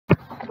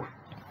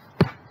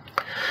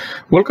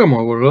Welcome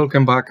or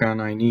welcome back, and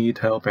I need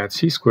help at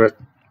C-squared.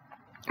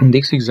 In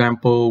this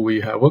example, we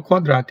have a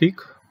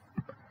quadratic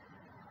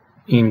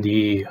in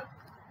the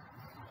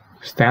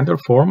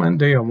standard form, and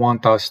they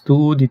want us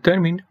to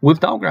determine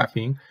without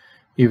graphing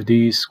if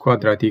this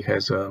quadratic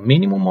has a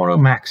minimum or a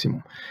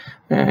maximum.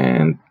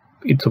 And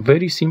it's a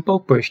very simple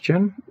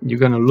question. You're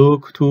going to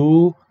look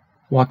to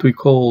what we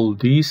call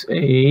this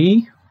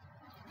A,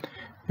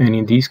 and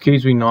in this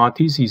case we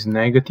notice is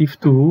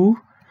 -2.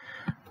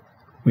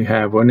 We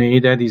have an A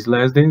that is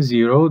less than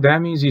 0.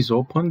 That means it's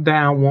open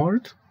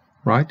downward,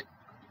 right?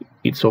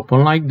 It's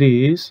open like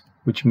this,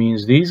 which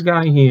means this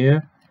guy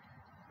here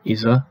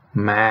is a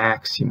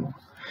maximum.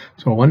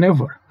 So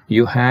whenever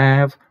you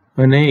have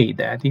an A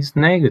that is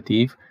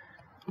negative,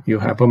 you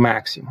have a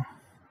maximum.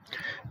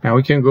 Now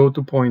we can go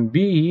to point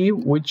B,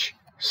 which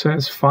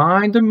says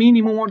find the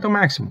minimum or the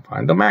maximum.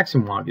 Find the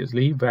maximum,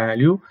 obviously,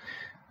 value,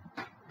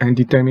 and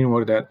determine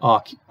where that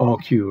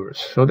occurs.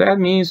 So that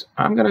means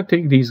I'm going to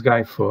take this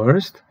guy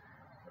first.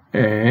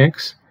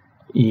 X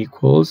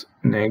equals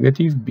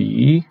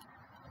 -b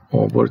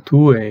over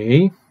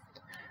 2a.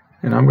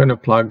 And I'm going to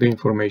plug the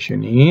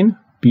information in.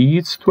 B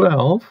is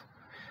 12.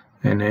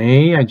 And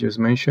A, I just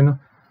mentioned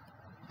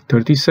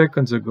 30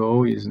 seconds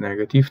ago, is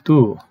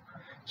 -2.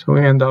 So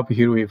we end up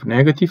here with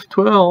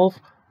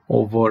 -12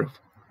 over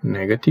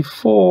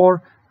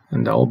 -4.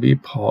 And that will be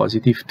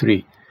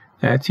 +3.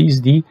 That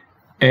is the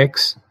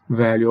X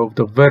value of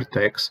the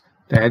vertex,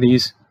 that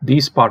is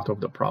this part of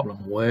the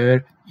problem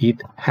where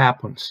it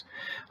happens.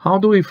 How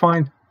do we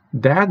find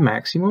that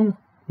maximum?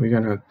 We're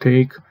gonna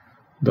take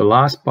the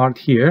last part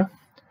here,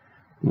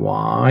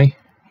 y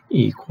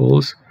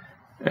equals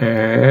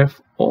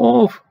f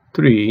of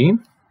 3,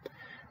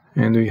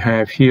 and we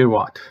have here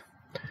what?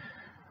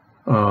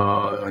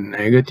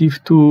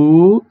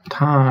 -2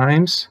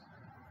 times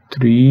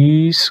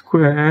 3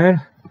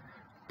 squared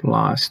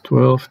plus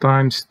 12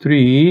 times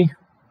 3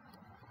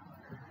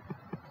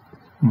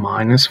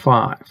 minus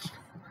 5.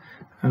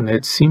 And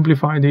let's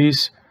simplify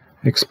this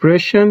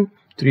expression.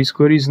 3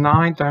 squared is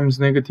 9 times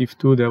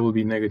 -2, that will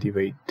be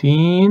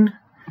 -18.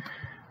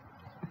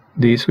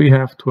 This we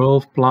have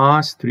 12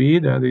 plus 3,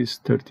 that is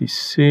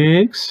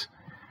 36,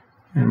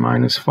 and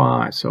minus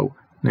 5. So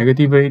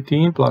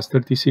 -18 plus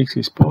 36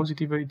 is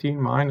 +18,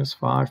 minus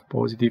 5,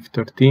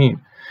 +13.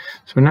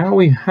 So now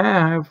we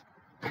have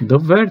the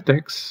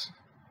vertex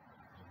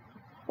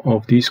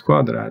of this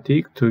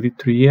quadratic,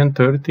 33 and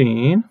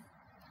 13.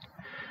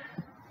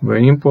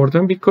 Very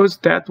important, because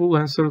that will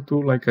answer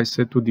to, like I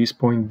said, to this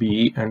point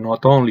B, and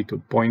not only to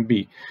point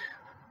B.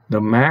 The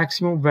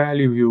maximum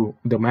value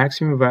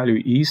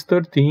is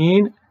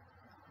 13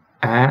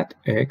 at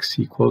x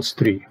equals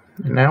 3.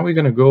 And now we're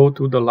going to go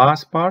to the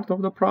last part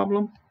of the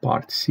problem,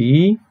 part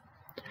C,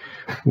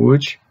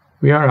 which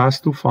we are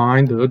asked to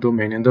find the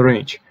domain and the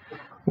range.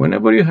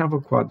 Whenever you have a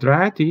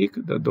quadratic,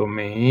 the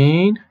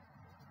domain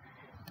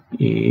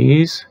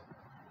is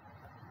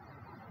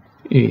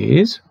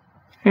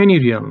any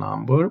real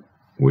number,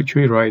 which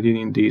we write it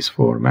in this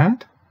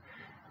format.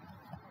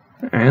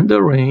 And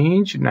the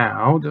range,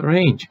 now the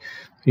range.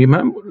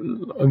 Remember,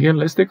 again,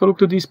 let's take a look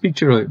to this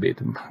picture a little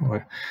bit.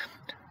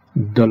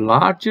 The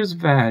largest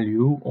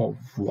value of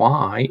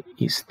y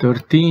is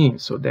 13.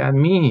 So that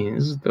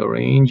means the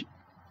range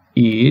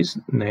is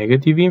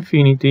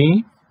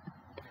 -∞,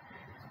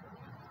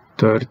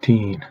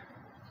 13.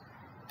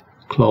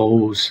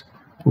 Close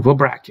with a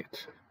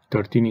bracket.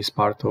 13 is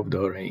part of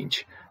the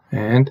range.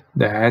 And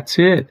that's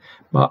it.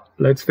 But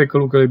let's take a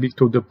look a little bit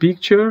to the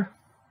picture.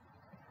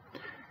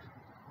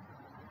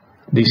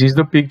 This is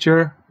the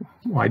picture.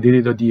 I did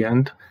it at the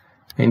end,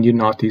 and you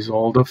notice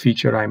all the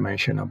feature I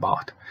mentioned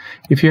about.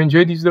 If you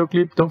enjoyed this video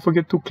clip, don't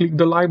forget to click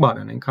the like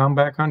button and come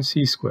back on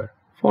C-squared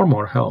for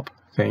more help.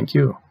 Thank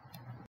you.